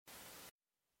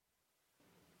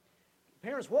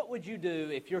Parents, what would you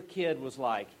do if your kid was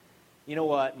like, you know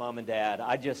what, Mom and Dad,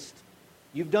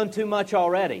 you've done too much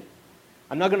already.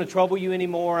 I'm not going to trouble you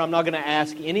anymore. I'm not going to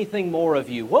ask anything more of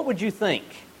you. What would you think?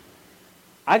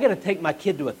 I got to take my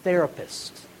kid to a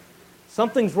therapist.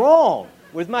 Something's wrong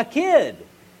with my kid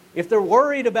if they're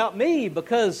worried about me,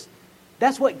 because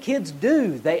that's what kids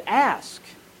do. They ask,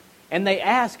 and they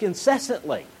ask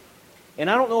incessantly.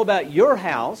 And I don't know about your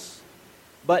house,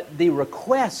 but the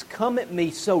requests come at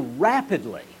me so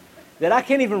rapidly that I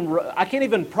can't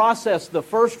even process the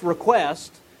first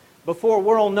request before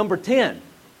we're on number 10.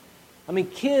 I mean,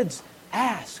 kids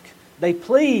ask. They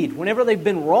plead. Whenever they've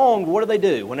been wronged, what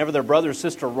do? Whenever their brother or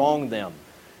sister wronged them,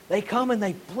 they come and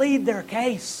they plead their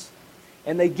case.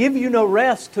 And they give you no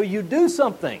rest till you do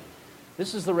something.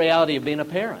 This is the reality of being a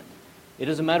parent. It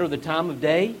doesn't matter the time of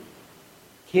day.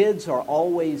 Kids are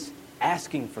always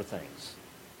asking for things.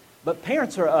 But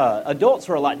adults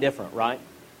are a lot different, right?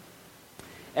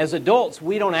 As adults,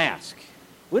 we don't ask.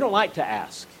 We don't like to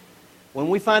ask. When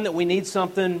we find that we need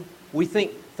something, we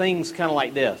think things kind of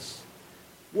like this.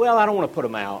 Well, I don't want to put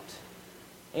them out.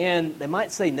 And they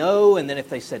might say no, and then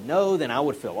if they said no, then I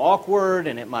would feel awkward,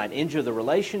 and it might injure the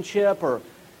relationship, or,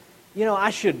 I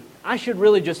should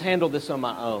really just handle this on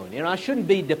my own. I shouldn't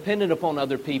be dependent upon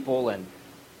other people,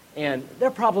 and they're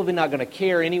probably not going to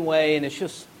care anyway, and it's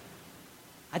just,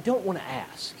 I don't want to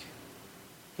ask.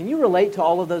 Can you relate to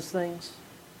all of those things?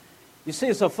 You see,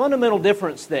 it's a fundamental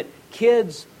difference that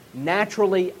kids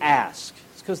naturally ask.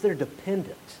 It's because they're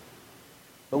dependent.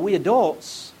 But we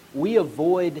adults, we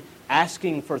avoid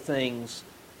asking for things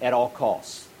at all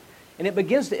costs. And it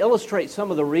begins to illustrate some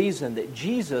of the reason that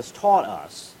Jesus taught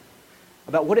us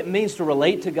about what it means to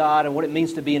relate to God and what it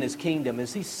means to be in His kingdom.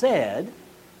 As He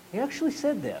actually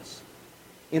said this.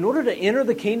 In order to enter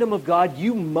the kingdom of God,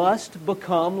 you must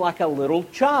become like a little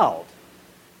child.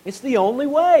 It's the only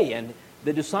way. And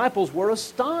the disciples were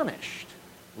astonished.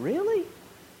 Really?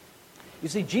 You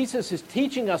see, Jesus is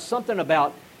teaching us something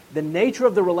about the nature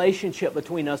of the relationship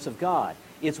between us and God.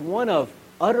 It's one of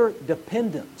utter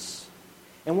dependence.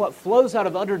 And what flows out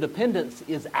of utter dependence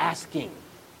is asking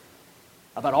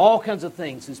about all kinds of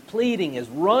things, is pleading, is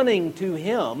running to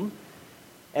Him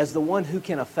as the one who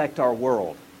can affect our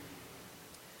world.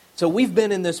 So we've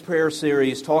been in this prayer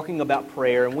series talking about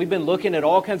prayer, and we've been looking at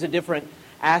all kinds of different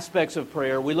aspects of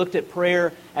prayer. We looked at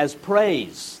prayer as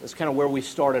praise. That's kind of where we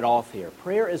started off here.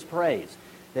 Prayer is praise.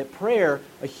 That prayer,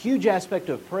 a huge aspect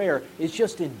of prayer, is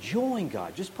just enjoying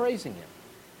God, just praising Him.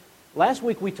 Last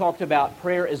week we talked about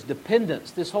prayer as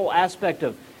dependence, this whole aspect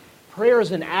of prayer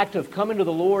as an act of coming to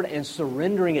the Lord and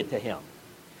surrendering it to Him,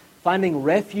 finding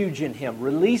refuge in Him,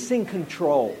 releasing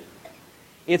control.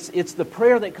 It's the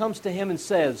prayer that comes to Him and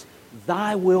says,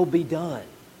 Thy will be done.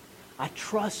 I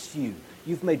trust You.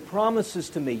 You've made promises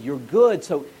to me. You're good.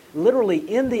 So literally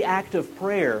in the act of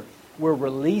prayer, we're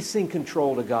releasing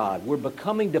control to God. We're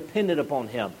becoming dependent upon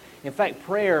Him. In fact,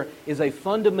 prayer is a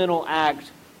fundamental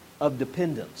act of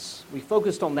dependence. We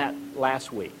focused on that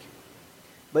last week.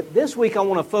 But this week I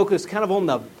want to focus kind of on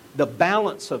the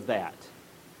balance of that.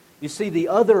 You see, the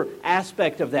other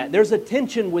aspect of that. There's a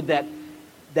tension with that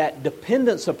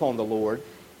dependence upon the Lord.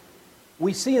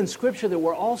 We see in Scripture that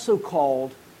we're also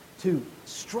called to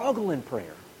struggle in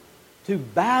prayer, to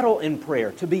battle in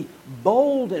prayer, to be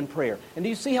bold in prayer. And do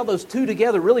you see how those two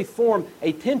together really form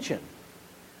a tension?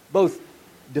 Both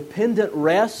dependent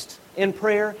rest in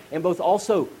prayer and both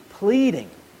also pleading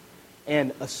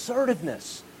and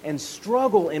assertiveness and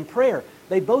struggle in prayer.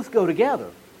 They both go together.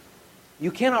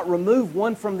 You cannot remove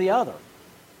one from the other.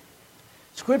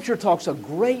 Scripture talks a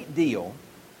great deal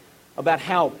about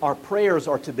how our prayers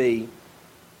are to be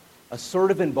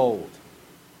assertive and bold,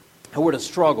 how we're to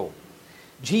struggle.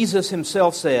 Jesus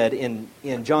Himself said in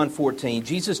John 14,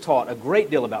 Jesus taught a great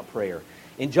deal about prayer.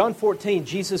 In John 14,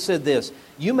 Jesus said this,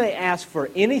 "You may ask for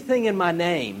anything in my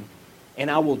name,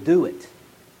 and I will do it."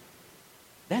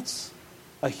 That's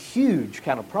a huge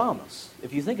kind of promise,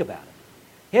 if you think about it.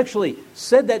 He actually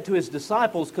said that to His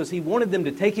disciples because He wanted them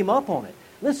to take Him up on it.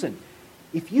 Listen,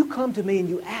 if you come to me and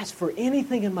you ask for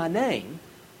anything in my name,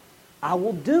 I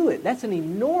will do it. That's an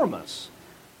enormous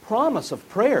promise of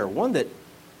prayer, one that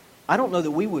I don't know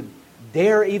that we would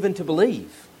dare even to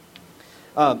believe.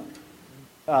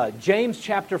 James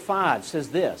chapter 5 says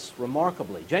this,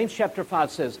 remarkably. James chapter 5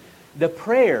 says, "The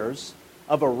prayers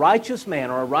of a righteous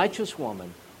man or a righteous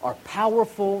woman are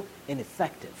powerful and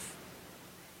effective."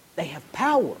 They have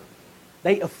power.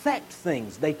 They affect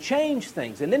things. They change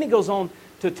things. And then he goes on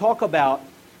to talk about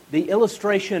the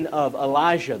illustration of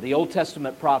Elijah, the Old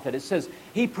Testament prophet. It says,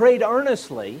 he prayed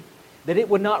earnestly that it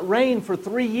would not rain for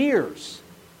 3 years.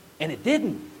 And it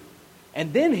didn't.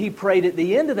 And then he prayed at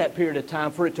the end of that period of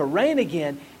time for it to rain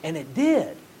again, and it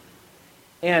did.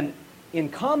 And in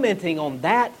commenting on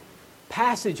that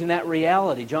passage and that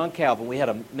reality, John Calvin, we had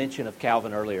a mention of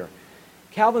Calvin earlier,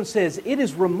 Calvin says, it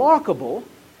is remarkable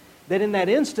that in that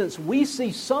instance we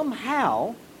see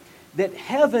somehow that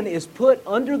heaven is put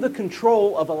under the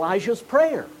control of Elijah's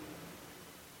prayer.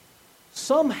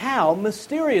 Somehow,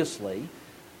 mysteriously,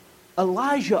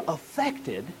 Elijah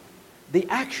affected the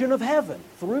action of heaven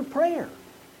through prayer.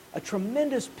 A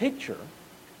tremendous picture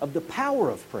of the power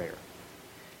of prayer.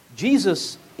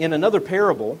 Jesus, in another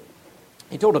parable,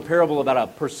 he told a parable about a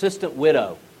persistent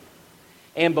widow.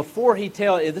 And before he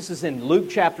this is in Luke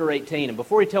chapter 18, and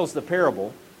before he tells the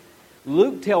parable,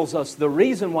 Luke tells us the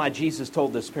reason why Jesus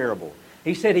told this parable.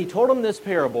 He said he told them this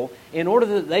parable in order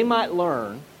that they might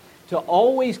learn to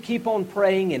always keep on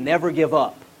praying and never give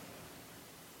up.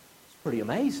 It's pretty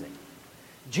amazing.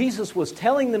 Jesus was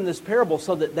telling them this parable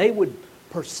so that they would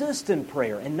persist in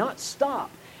prayer and not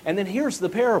stop. And then here's the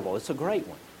parable. It's a great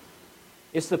one.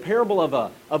 It's the parable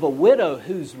of a widow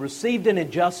who's received an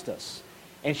injustice.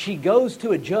 And she goes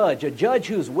to a judge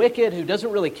who's wicked, who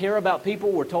doesn't really care about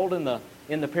people, we're told in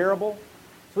the parable.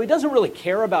 So he doesn't really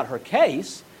care about her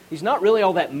case. He's not really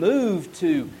all that moved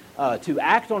to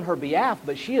act on her behalf,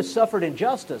 but she has suffered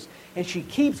injustice. And she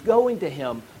keeps going to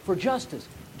him for justice.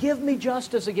 Give me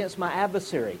justice against my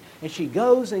adversary. And she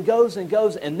goes and goes and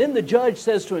goes. And then the judge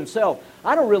says to himself,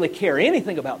 I don't really care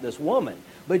anything about this woman,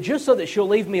 but just so that she'll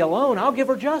leave me alone, I'll give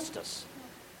her justice.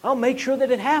 I'll make sure that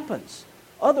it happens.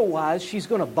 Otherwise, she's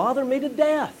going to bother me to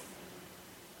death.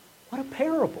 What a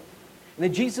parable. And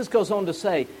then Jesus goes on to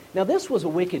say, now this was a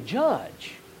wicked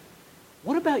judge.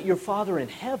 What about your Father in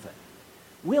heaven?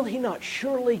 Will he not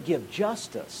surely give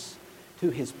justice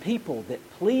to his people that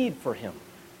plead for him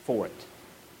for it?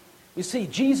 You see,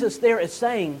 Jesus there is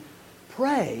saying,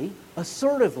 pray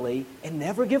assertively and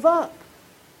never give up.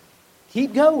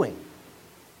 Keep going.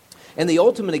 And the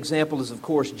ultimate example is, of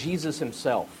course, Jesus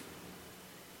himself.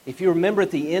 If you remember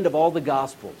at the end of all the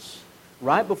Gospels,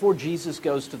 right before Jesus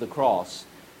goes to the cross,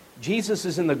 Jesus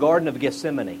is in the Garden of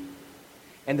Gethsemane.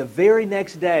 And the very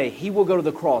next day, he will go to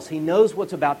the cross. He knows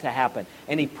what's about to happen.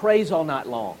 And he prays all night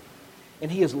long. And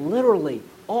he is literally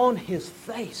on his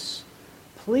face,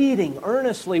 pleading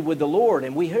earnestly with the Lord.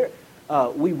 And we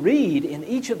read in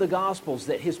each of the Gospels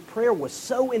that his prayer was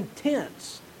so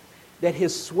intense that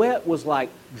his sweat was like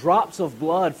drops of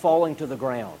blood falling to the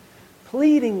ground,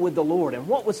 pleading with the Lord. And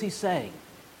what was he saying?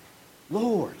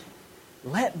 Lord,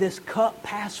 let this cup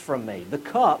pass from me. The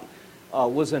cup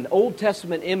was an Old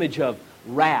Testament image of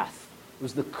wrath. It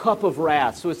was the cup of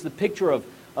wrath. So it's the picture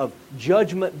of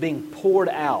judgment being poured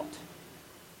out.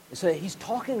 So he's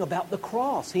talking about the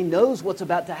cross. He knows what's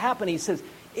about to happen. He says,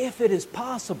 if it is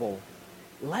possible,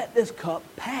 let this cup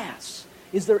pass.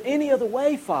 Is there any other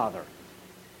way, Father?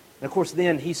 And of course,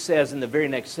 then he says in the very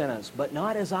next sentence, but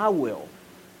not as I will,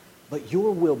 but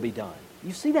your will be done.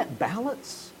 You see that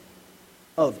balance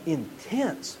of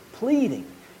intense pleading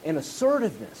and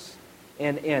assertiveness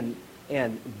and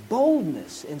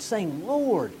boldness in saying,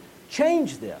 Lord,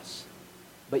 change this.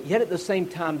 But yet at the same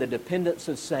time, the dependence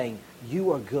of saying,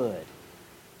 you are good.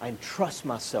 I entrust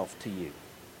myself to you.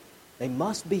 They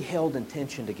must be held in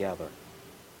tension together.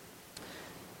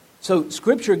 So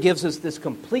Scripture gives us this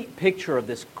complete picture of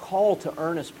this call to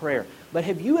earnest prayer. But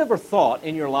have you ever thought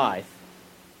in your life,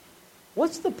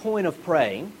 what's the point of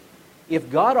praying if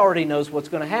God already knows what's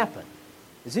going to happen?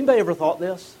 Has anybody ever thought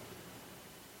this?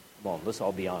 Come on, let's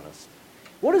all be honest.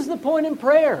 What is the point in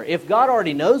prayer if God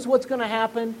already knows what's going to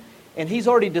happen and He's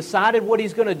already decided what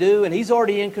He's going to do and He's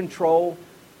already in control?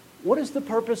 What is the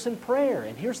purpose in prayer?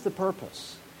 And here's the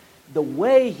purpose. The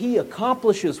way He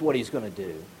accomplishes what He's going to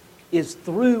do is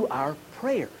through our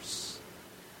prayers.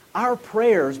 Our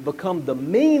prayers become the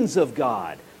means of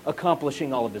God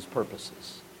accomplishing all of His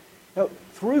purposes. Now,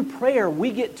 through prayer,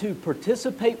 we get to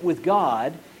participate with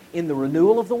God in the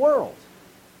renewal of the world,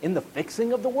 in the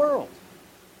fixing of the world.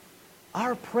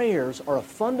 Our prayers are a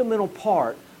fundamental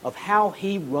part of how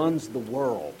He runs the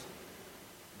world.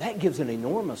 That gives an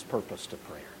enormous purpose to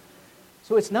prayer.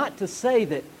 So it's not to say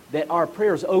that our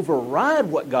prayers override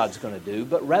what God's going to do,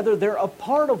 but rather they're a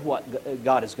part of what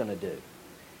God is going to do.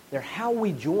 They're how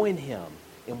we join Him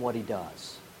in what He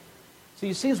does. So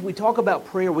you see, as we talk about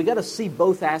prayer, we got to see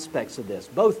both aspects of this,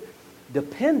 both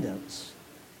dependence,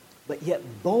 but yet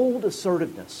bold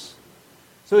assertiveness.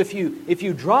 So if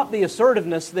you drop the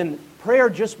assertiveness, then prayer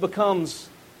just becomes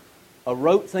a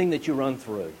rote thing that you run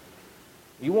through.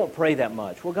 You won't pray that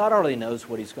much. Well, God already knows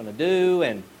what He's going to do,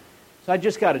 and so I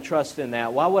just got to trust in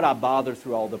that. Why would I bother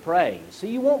through all the praying? See,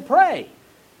 you won't pray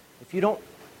if you don't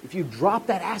if you drop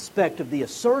that aspect of the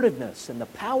assertiveness and the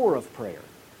power of prayer,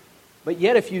 but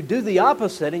yet if you do the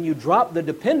opposite and you drop the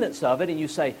dependence of it and you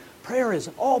say, prayer is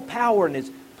all power and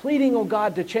is pleading on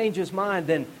God to change His mind,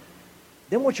 then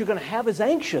what you're going to have is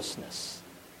anxiousness.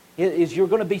 You're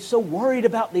going to be so worried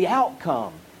about the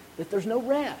outcome that there's no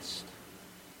rest.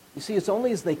 You see, it's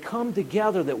only as they come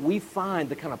together that we find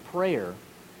the kind of prayer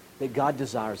that God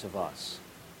desires of us.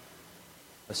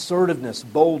 Assertiveness,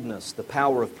 boldness, the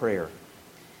power of prayer.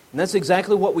 And that's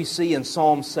exactly what we see in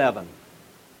Psalm 7.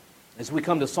 As we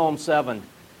come to Psalm 7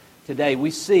 today,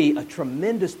 we see a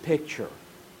tremendous picture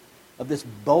of this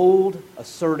bold,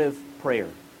 assertive prayer.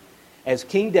 As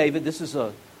King David, this is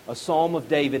a psalm of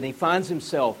David, and he finds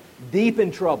himself deep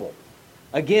in trouble.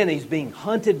 Again, he's being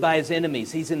hunted by his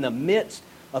enemies. He's in the midst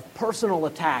of personal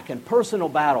attack and personal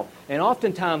battle. And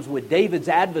oftentimes with David's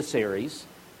adversaries,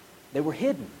 they were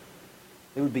hidden.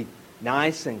 They would be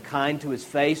nice and kind to his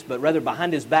face, but rather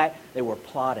behind his back, they were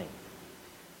plotting.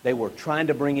 They were trying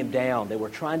to bring him down. They were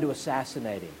trying to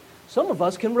assassinate him. Some of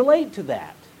us can relate to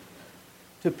that.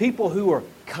 To people who are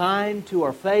kind to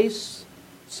our face.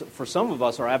 For some of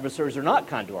us, our adversaries are not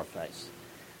kind to our face.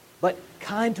 But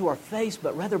kind to our face,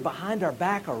 but rather behind our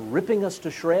back are ripping us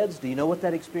to shreds. Do you know what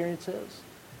that experience is?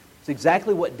 It's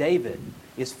exactly what David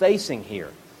is facing here.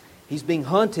 He's being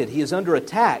hunted. He is under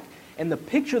attack. And the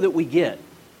picture that we get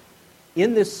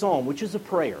in this psalm, which is a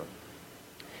prayer,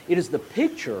 it is the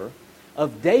picture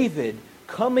of David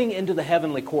coming into the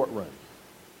heavenly courtroom.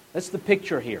 That's the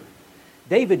picture here.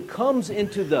 David comes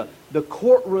into the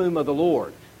courtroom of the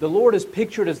Lord. The Lord is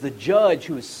pictured as the judge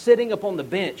who is sitting upon the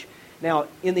bench. Now,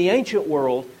 in the ancient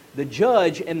world, the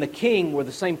judge and the king were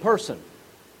the same person.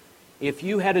 If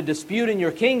you had a dispute in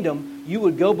your kingdom, you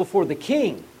would go before the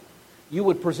king. You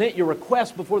would present your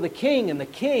request before the king, and the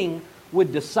king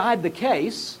would decide the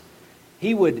case.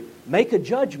 He would make a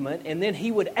judgment, and then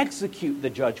he would execute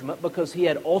the judgment because he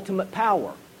had ultimate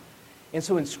power. And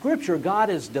so in Scripture,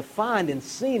 God is defined and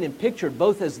seen and pictured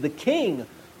both as the king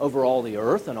over all the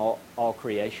earth and all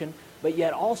creation, but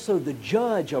yet also the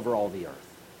judge over all the earth.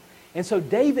 And so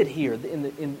David here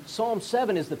in Psalm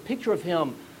 7 is the picture of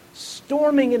him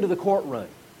storming into the courtroom.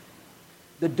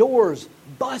 The doors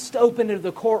bust open into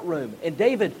the courtroom, and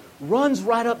David runs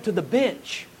right up to the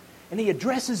bench, and he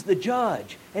addresses the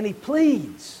judge, and he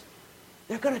pleads,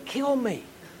 "They're going to kill me.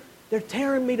 They're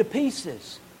tearing me to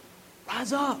pieces.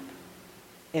 Rise up."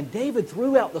 And David,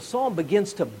 throughout the psalm,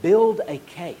 begins to build a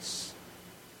case.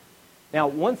 Now,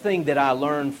 one thing that I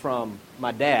learned from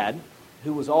my dad,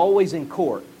 who was always in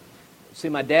court. See,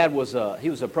 my dad was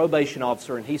a probation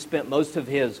officer, and he spent most of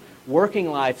his working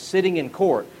life sitting in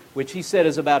court, which he said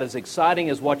is about as exciting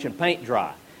as watching paint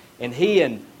dry. And he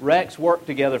and Rex worked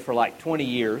together for like 20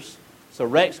 years, so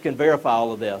Rex can verify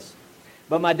all of this.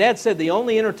 But my dad said the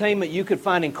only entertainment you could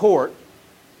find in court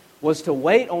was to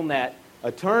wait on that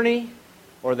attorney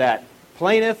or that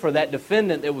plaintiff or that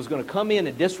defendant that was going to come in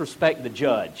and disrespect the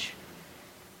judge.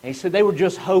 And he said they were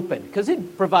just hoping, because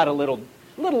he'd provide a little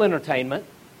entertainment.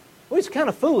 Well, it's kind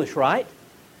of foolish, right?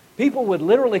 People would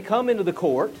literally come into the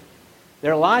court,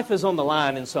 their life is on the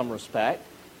line in some respect,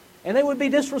 and they would be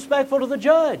disrespectful to the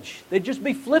judge. They'd just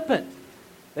be flippant.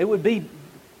 They would be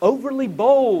overly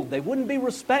bold. They wouldn't be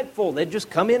respectful. They'd just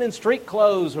come in street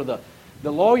clothes, or the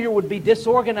lawyer would be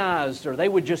disorganized, or they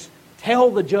would just tell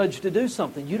the judge to do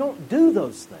something. You don't do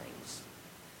those things.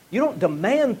 You don't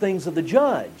demand things of the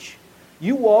judge.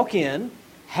 You walk in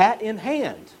hat in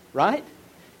hand, right?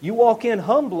 You walk in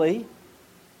humbly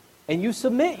and you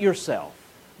submit yourself.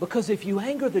 Because if you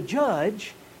anger the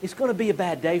judge, it's going to be a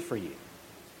bad day for you.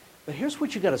 But here's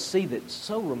what you got to see that's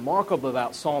so remarkable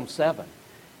about Psalm 7.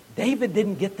 David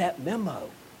didn't get that memo.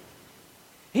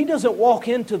 He doesn't walk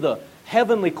into the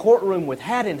heavenly courtroom with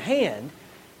hat in hand.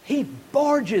 He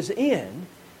barges in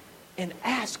and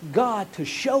asks God to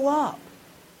show up.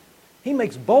 He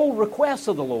makes bold requests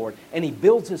of the Lord, and he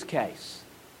builds his case.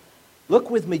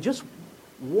 Look with me, just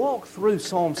walk through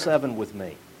Psalm 7 with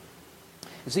me.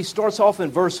 As he starts off in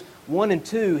verse 1 and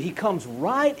 2, he comes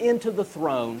right into the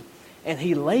throne and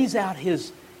he lays out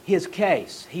his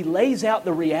case. He lays out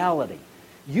the reality.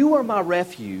 You are my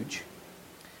refuge.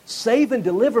 Save and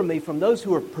deliver me from those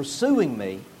who are pursuing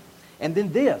me. And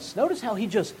then this, notice how he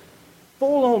just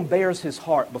full on bears his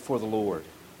heart before the Lord.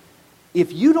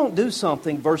 If you don't do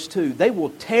something, verse 2, they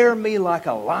will tear me like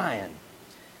a lion.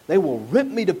 They will rip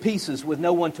me to pieces with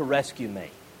no one to rescue me.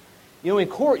 You know, in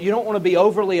court, you don't want to be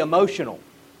overly emotional.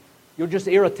 You'll just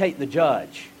irritate the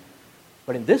judge.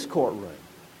 But in this courtroom,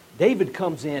 David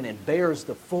comes in and bears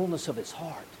the fullness of his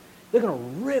heart. They're going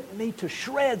to rip me to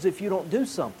shreds if you don't do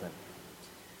something.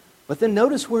 But then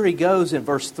notice where he goes in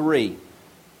verse 3.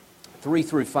 3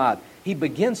 through 5, he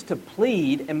begins to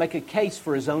plead and make a case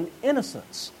for his own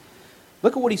innocence.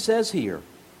 Look at what he says here.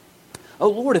 "O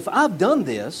Lord, if I've done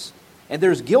this, and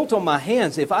there's guilt on my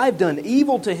hands, if I've done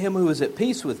evil to him who is at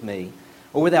peace with me,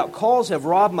 or without cause have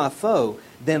robbed my foe,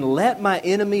 then let my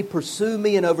enemy pursue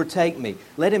me and overtake me.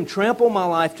 Let him trample my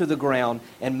life to the ground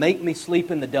and make me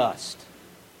sleep in the dust."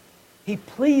 He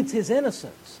pleads his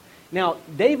innocence. Now,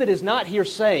 David is not here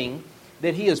saying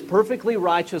that he is perfectly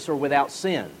righteous or without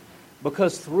sin,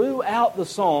 because throughout the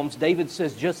Psalms, David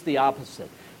says just the opposite.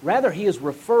 Rather, he is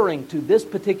referring to this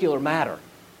particular matter.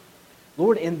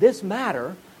 Lord, in this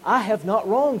matter, I have not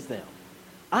wronged them.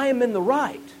 I am in the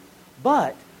right,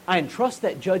 but I entrust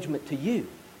that judgment to you.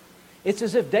 It's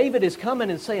as if David is coming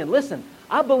and saying, listen,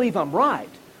 I believe I'm right,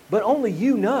 but only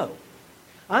you know.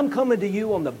 I'm coming to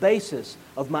you on the basis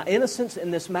of my innocence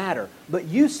in this matter, but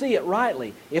you see it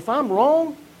rightly. If I'm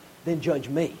wrong, then judge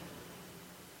me.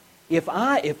 If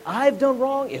I've done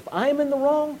wrong, if I'm in the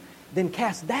wrong, then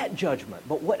cast that judgment.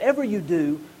 But whatever you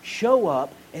do, show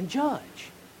up and judge.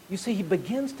 You see, he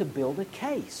begins to build a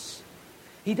case.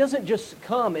 He doesn't just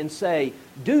come and say,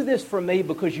 do this for me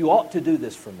because you ought to do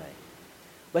this for me.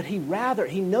 But he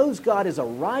knows God is a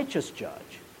righteous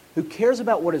judge who cares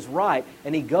about what is right,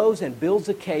 and he goes and builds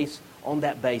a case on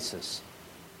that basis.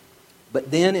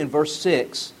 But then in verse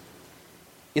 6,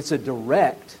 it's a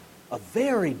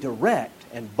very direct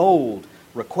and bold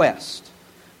request.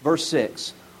 Verse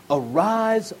 6,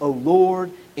 "Arise, O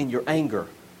Lord, in your anger.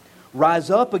 Rise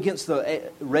up against the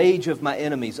rage of my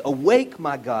enemies. Awake,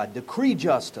 my God, decree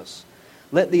justice.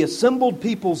 Let the assembled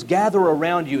peoples gather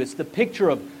around you." It's the picture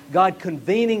of God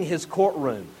convening his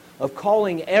courtroom, of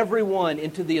calling everyone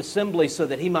into the assembly so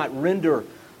that he might render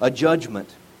a judgment.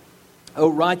 "O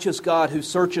righteous God who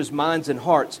searches minds and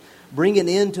hearts, bring an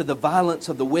end to the violence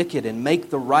of the wicked and make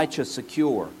the righteous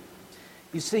secure."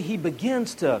 You see, he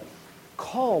begins to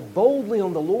call boldly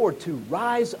on the Lord to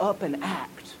rise up and act.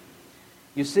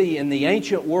 You see, in the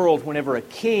ancient world, whenever a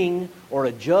king or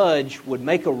a judge would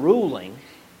make a ruling,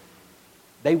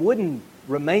 they wouldn't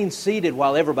remain seated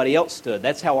while everybody else stood.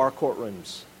 That's how our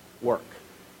courtrooms work.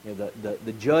 You know,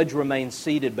 the judge remains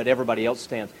seated, but everybody else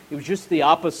stands. It was just the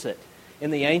opposite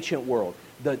in the ancient world.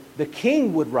 The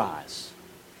king would rise,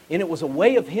 and it was a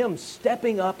way of him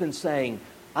stepping up and saying,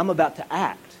 I'm about to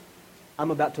act.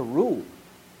 I'm about to rule.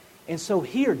 And so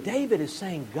here, David is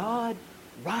saying, God,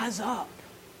 rise up.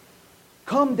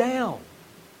 Come down.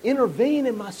 Intervene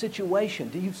in my situation.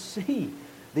 Do you see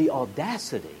the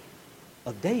audacity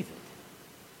of David?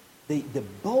 The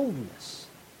boldness,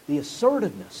 the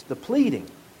assertiveness, the pleading.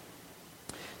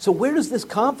 So where does this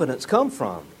confidence come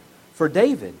from for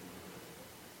David?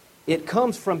 It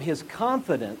comes from his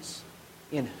confidence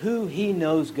in who he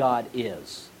knows God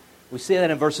is. We see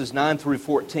that in verses 9 through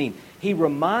 14. He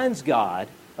reminds God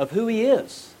of who he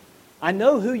is. I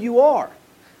know who you are.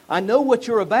 I know what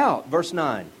you're about. Verse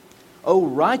 9. O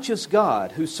righteous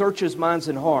God who searches minds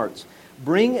and hearts,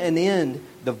 bring an end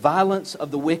the violence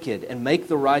of the wicked and make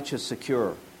the righteous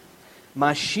secure.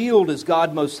 My shield is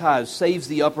God Most High, who saves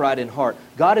the upright in heart.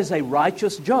 God is a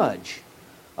righteous judge,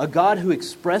 a God who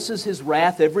expresses his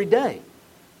wrath every day.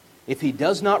 If he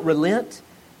does not relent,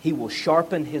 he will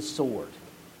sharpen his sword.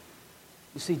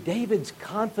 You see, David's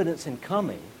confidence in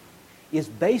coming is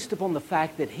based upon the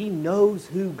fact that he knows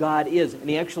who God is. And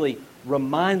he actually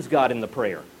reminds God in the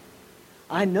prayer,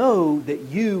 I know that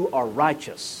you are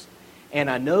righteous, and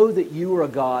I know that you are a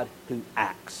God who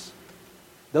acts.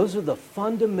 Those are the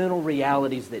fundamental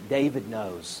realities that David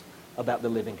knows about the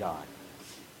living God.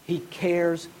 He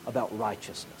cares about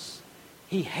righteousness.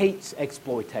 He hates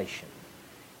exploitation.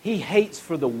 He hates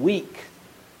for the weak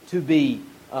to be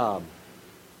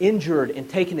injured and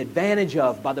taken advantage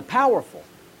of by the powerful.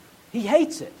 He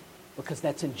hates it because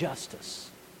that's injustice.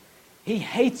 He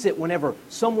hates it whenever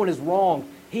someone is wronged.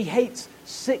 He hates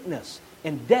sickness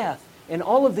and death and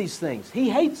all of these things. He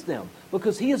hates them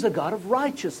because he is a God of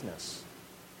righteousness.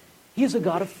 He is a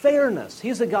God of fairness. He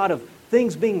is a God of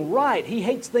things being right. He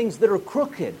hates things that are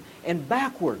crooked and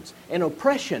backwards and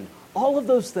oppression. All of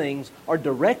those things are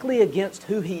directly against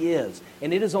who he is.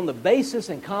 And it is on the basis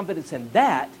and confidence in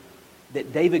that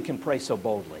David can pray so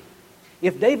boldly.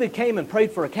 If David came and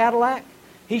prayed for a Cadillac,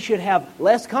 he should have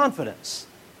less confidence,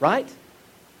 right?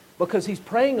 Because he's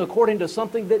praying according to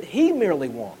something that he merely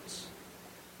wants.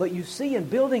 But you see, in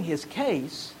building his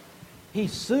case, he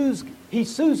sues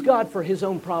God for his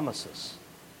own promises.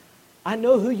 I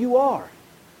know who you are.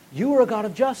 You are a God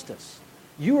of justice.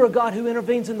 You are a God who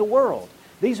intervenes in the world.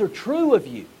 These are true of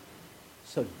you.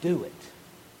 So do it.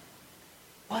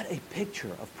 What a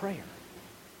picture of prayer.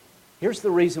 Here's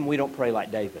the reason we don't pray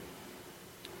like David.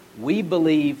 We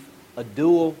believe a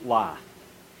dual lie.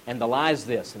 And the lie is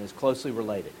this, and is closely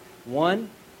related. 1,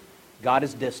 God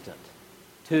is distant.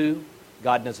 2,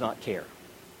 God does not care.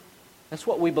 That's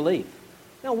what we believe.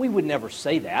 Now, we would never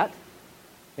say that.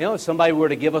 You know, if somebody were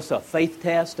to give us a faith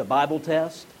test, a Bible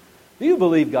test, do you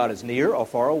believe God is near or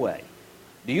far away?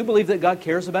 Do you believe that God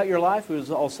cares about your life? We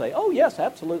would all say, oh, yes,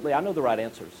 absolutely, I know the right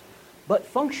answers. But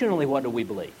functionally, what do we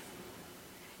believe?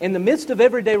 In the midst of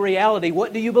everyday reality,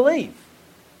 what do you believe?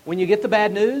 When you get the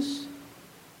bad news?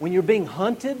 When you're being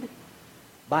hunted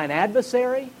by an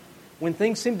adversary? When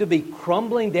things seem to be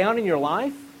crumbling down in your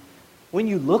life? When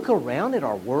you look around at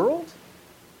our world?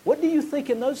 What do you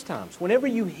think in those times? Whenever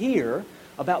you hear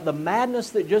about the madness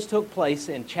that just took place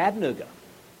in Chattanooga,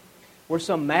 where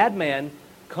some madman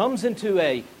comes into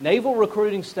a naval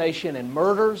recruiting station and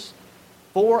murders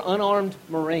 4 unarmed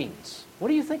Marines. What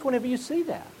do you think whenever you see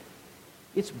that?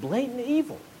 It's blatant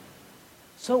evil.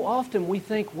 So often we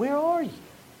think, where are you?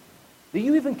 Do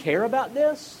you even care about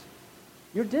this?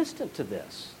 You're distant to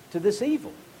this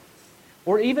evil.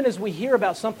 Or even as we hear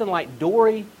about something like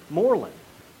Dory Moreland.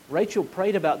 Rachel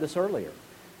prayed about this earlier.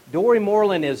 Dory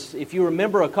Moreland is, if you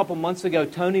remember a couple months ago,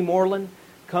 Tony Moreland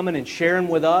coming and sharing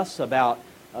with us about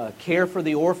care for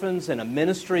the orphans and a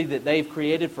ministry that they've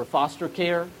created for foster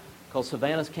care called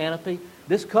Savannah's Canopy.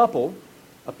 This couple,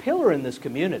 a pillar in this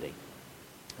community,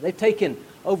 they've taken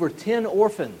over 10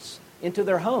 orphans into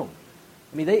their home.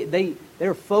 I mean,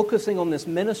 they're focusing on this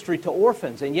ministry to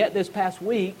orphans, and yet this past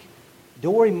week,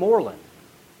 Dory Moreland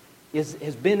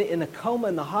has been in a coma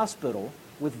in the hospital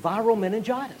with viral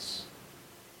meningitis.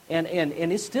 And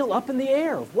it's still up in the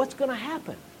air of what's going to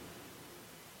happen.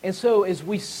 And so as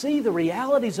we see the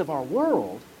realities of our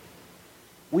world,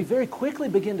 we very quickly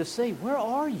begin to say, where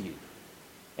are you?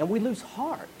 And we lose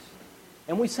heart.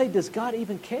 And we say, does God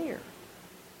even care?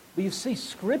 But you see,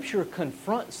 Scripture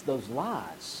confronts those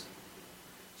lies.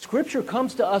 Scripture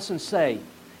comes to us and say,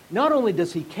 not only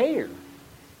does He care,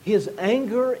 His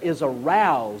anger is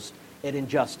aroused at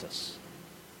injustice.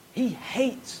 He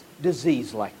hates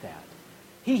disease like that.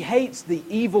 He hates the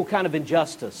evil kind of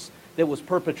injustice that was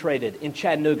perpetrated in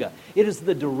Chattanooga. It is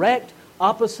the direct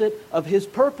opposite of His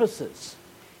purposes.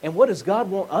 And what does God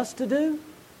want us to do?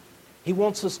 He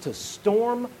wants us to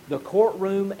storm the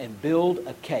courtroom and build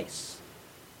a case.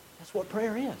 That's what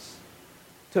prayer is.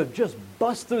 To just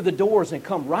bust through the doors and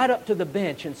come right up to the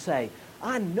bench and say,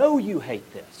 I know you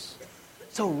hate this.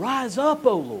 So rise up,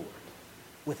 O Lord,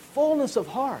 with fullness of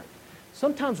heart.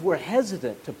 Sometimes we're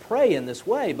hesitant to pray in this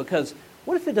way because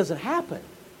what if it doesn't happen?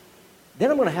 Then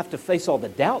I'm going to have to face all the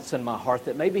doubts in my heart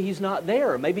that maybe He's not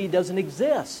there or maybe He doesn't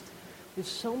exist. There's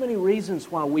so many reasons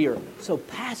why we are so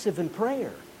passive in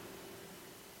prayer.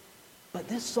 But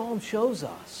this psalm shows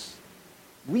us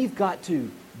we've got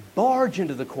to barge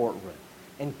into the courtroom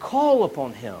and call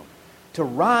upon Him to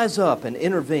rise up and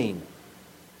intervene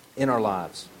in our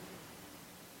lives.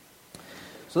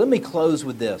 So let me close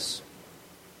with this.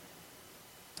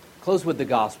 Close with the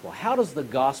gospel. How does the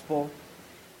gospel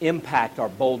impact our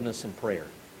boldness in prayer?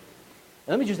 And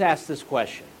let me just ask this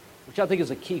question, which I think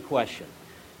is a key question.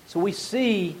 So we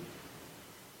see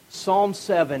Psalm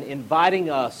 7 inviting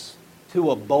us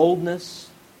to a boldness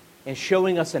and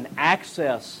showing us an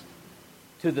access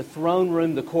to the throne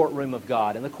room, the courtroom of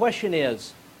God. And the question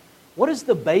is, what is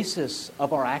the basis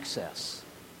of our access?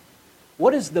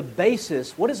 What is the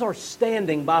basis, what is our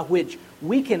standing by which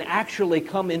we can actually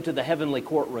come into the heavenly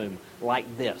courtroom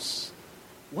like this?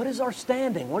 What is our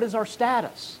standing? What is our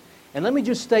status? And let me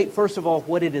just state, first of all,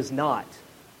 what it is not.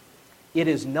 It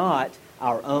is not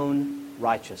our own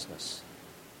righteousness.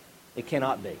 It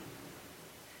cannot be.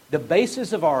 The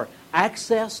basis of our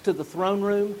access to the throne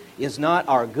room is not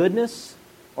our goodness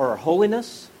or our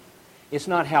holiness. It's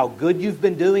not how good you've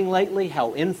been doing lately,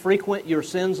 how infrequent your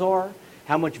sins are,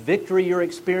 how much victory you're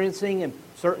experiencing in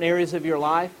certain areas of your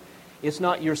life. It's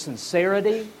not your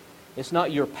sincerity. It's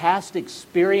not your past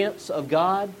experience of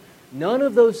God. None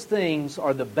of those things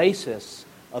are the basis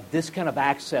of this kind of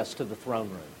access to the throne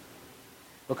room.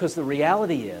 Because the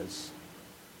reality is,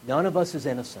 none of us is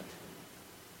innocent.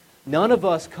 None of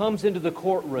us comes into the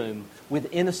courtroom with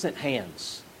innocent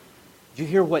hands. Did you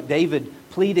hear what David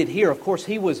pleaded here? Of course,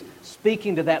 he was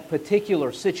speaking to that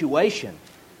particular situation.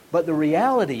 But the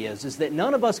reality is that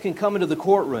none of us can come into the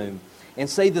courtroom and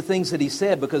say the things that he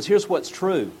said, because here's what's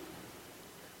true.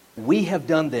 We have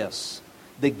done this.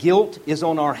 The guilt is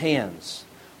on our hands.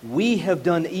 We have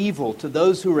done evil to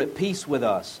those who are at peace with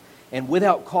us, and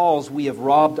without cause we have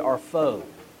robbed our foe.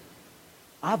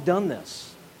 I've done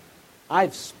this.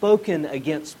 I've spoken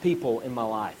against people in my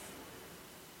life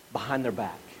behind their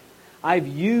back. I've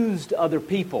used other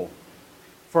people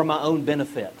for my own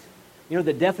benefit. You know,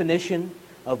 the definition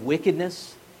of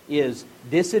wickedness is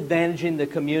disadvantaging the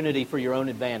community for your own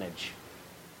advantage.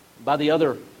 By the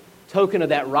other token of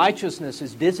that, righteousness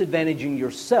is disadvantaging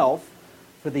yourself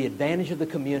for the advantage of the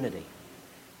community.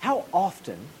 How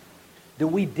often do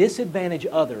we disadvantage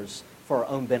others for our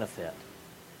own benefit?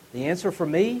 The answer for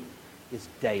me is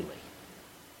daily.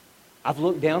 I've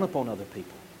looked down upon other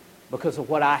people because of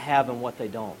what I have and what they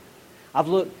don't.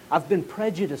 I've been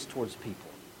prejudiced towards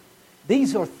people.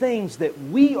 These are things that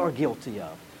we are guilty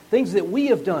of, things that we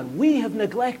have done. We have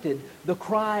neglected the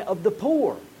cry of the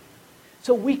poor.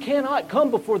 So we cannot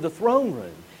come before the throne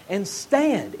room and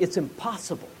stand. It's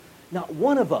impossible. Not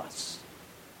one of us,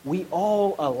 we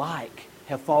all alike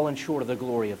have fallen short of the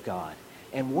glory of God.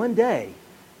 And one day,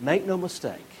 make no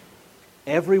mistake,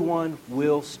 everyone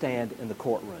will stand in the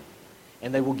courtroom.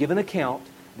 And they will give an account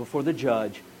before the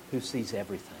judge who sees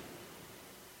everything.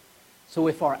 So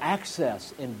if our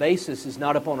access and basis is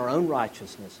not upon our own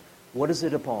righteousness, what is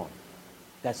it upon?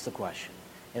 That's the question.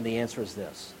 And the answer is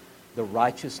this: the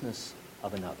righteousness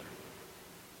of another.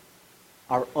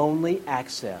 Our only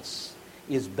access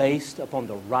is based upon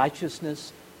the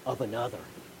righteousness of another,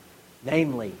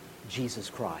 namely Jesus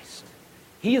Christ.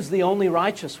 He is the only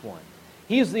righteous one.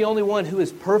 He is the only one who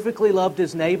has perfectly loved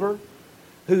his neighbor,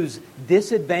 who's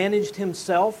disadvantaged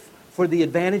himself for the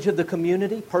advantage of the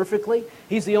community perfectly.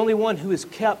 He's the only one who has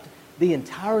kept the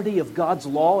entirety of God's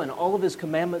law and all of his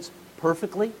commandments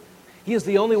perfectly. He is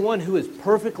the only one who is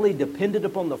perfectly dependent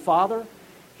upon the Father.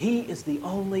 He is the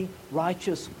only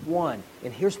righteous one.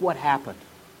 And here's what happened.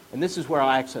 And this is where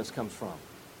our access comes from.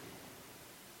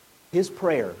 His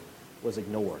prayer was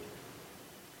ignored.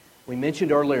 We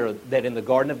mentioned earlier that in the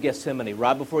Garden of Gethsemane,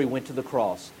 right before he went to the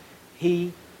cross,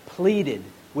 he pleaded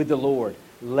with the Lord,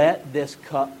 "Let this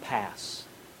cup pass."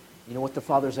 You know what the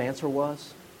Father's answer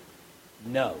was?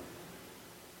 No.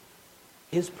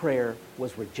 His prayer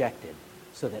was rejected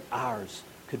so that ours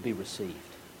could be received.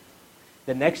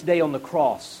 The next day on the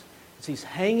cross, as he's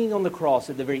hanging on the cross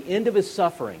at the very end of his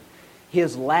suffering,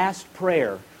 his last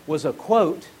prayer was a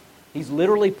quote. He's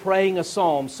literally praying a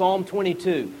psalm, Psalm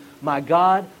 22. my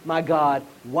God,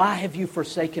 why have you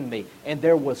forsaken me?" And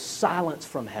there was silence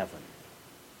from heaven.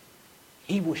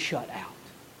 He was shut out.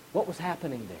 What was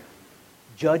happening there?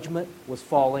 Judgment was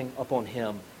falling upon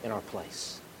him in our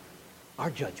place.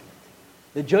 Our judgment.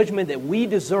 The judgment that we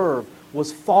deserve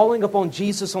was falling upon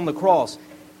Jesus on the cross.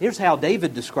 Here's how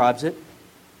David describes it.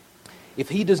 If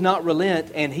he does not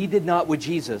relent, and he did not with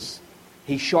Jesus,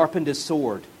 he sharpened his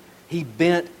sword. He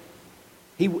bent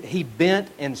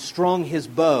and strung his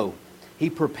bow. He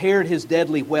prepared his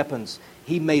deadly weapons.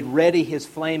 He made ready his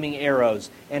flaming arrows.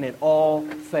 And it all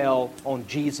fell on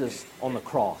Jesus on the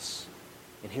cross.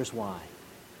 And here's why.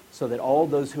 So that all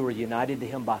those who are united to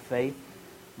him by faith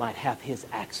might have his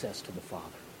access to the Father.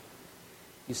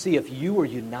 You see, if you are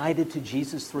united to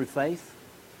Jesus through faith,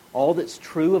 all that's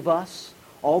true of us,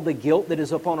 all the guilt that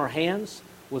is upon our hands,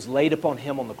 was laid upon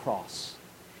him on the cross.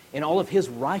 And all of his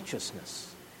righteousness,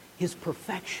 his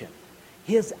perfection,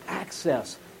 his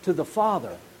access to the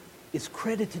Father is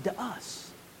credited to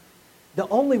us. The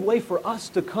only way for us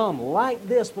to come like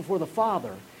this before the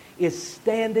Father is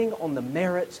standing on the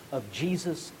merits of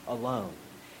Jesus alone.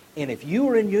 And if you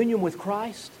are in union with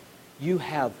Christ, you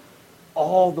have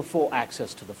all the full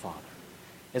access to the Father.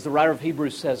 As the writer of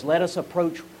Hebrews says, let us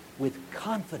approach with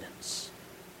confidence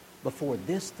before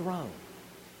this throne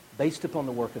based upon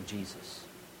the work of Jesus.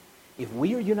 If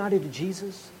we are united to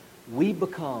Jesus, we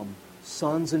become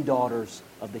sons and daughters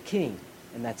of the King,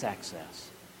 and that's access.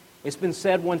 It's been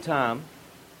said one time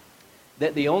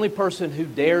that the only person who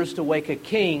dares to wake a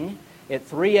king at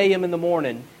 3 a.m. in the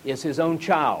morning is his own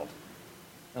child.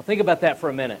 Now think about that for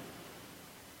a minute.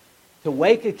 To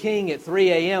wake a king at 3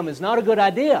 a.m. is not a good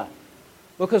idea,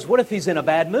 because what if he's in a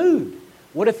bad mood?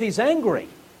 What if he's angry?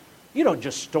 You don't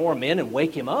just storm in and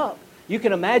wake him up. You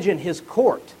can imagine his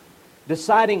court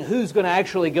deciding who's going to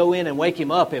actually go in and wake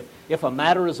him up if a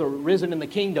matter has arisen in the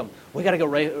kingdom. We got to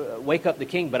go wake up the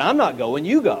king, but I'm not going,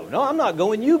 you go. No, I'm not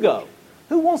going, you go.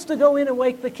 Who wants to go in and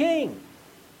wake the king?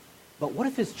 But what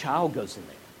if his child goes in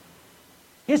there?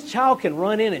 His child can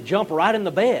run in and jump right in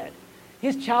the bed.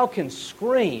 His child can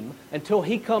scream until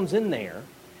he comes in there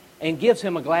and gives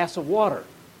him a glass of water.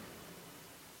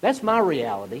 That's my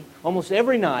reality. Almost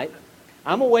every night,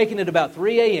 I'm awakened at about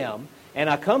 3 a.m., and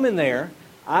I come in there,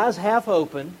 eyes half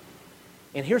open,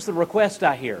 and here's the request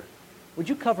I hear. Would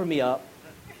you cover me up?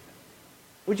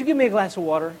 Would you give me a glass of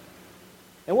water?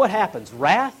 And what happens?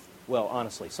 Wrath? Well,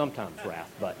 honestly, sometimes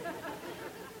wrath, but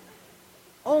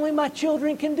only my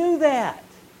children can do that.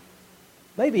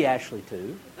 Maybe Ashley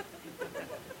too.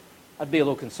 I'd be a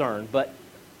little concerned, but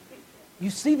you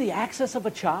see the access of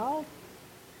a child?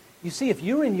 You see, if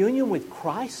you're in union with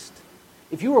Christ,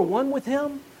 if you are one with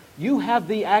Him, you have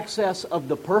the access of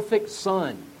the perfect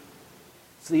Son.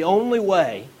 It's the only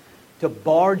way to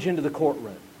barge into the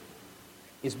courtroom,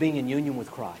 is being in union with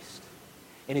Christ.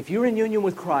 And if you're in union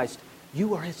with Christ,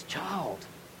 you are His child.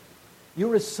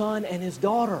 You're His son and His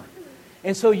daughter.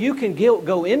 And so you can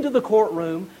go into the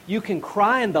courtroom, you can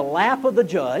cry in the lap of the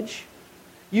judge,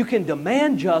 you can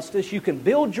demand justice, you can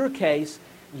build your case,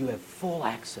 you have full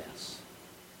access.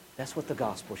 That's what the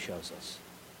gospel shows us.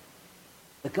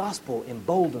 The gospel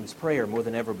emboldens prayer more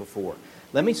than ever before.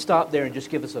 Let me stop there and just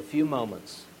give us a few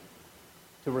moments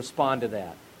to respond to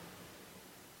that.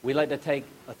 We like to take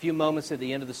a few moments at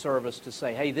the end of the service to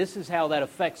say, hey, this is how that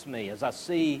affects me as I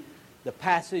see the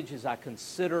passage, as I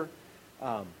consider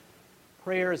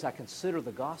prayer, as I consider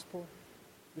the gospel.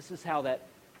 This is how that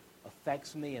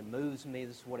affects me and moves me.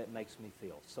 This is what it makes me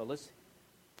feel. So let's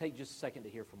take just a second to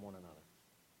hear from one another.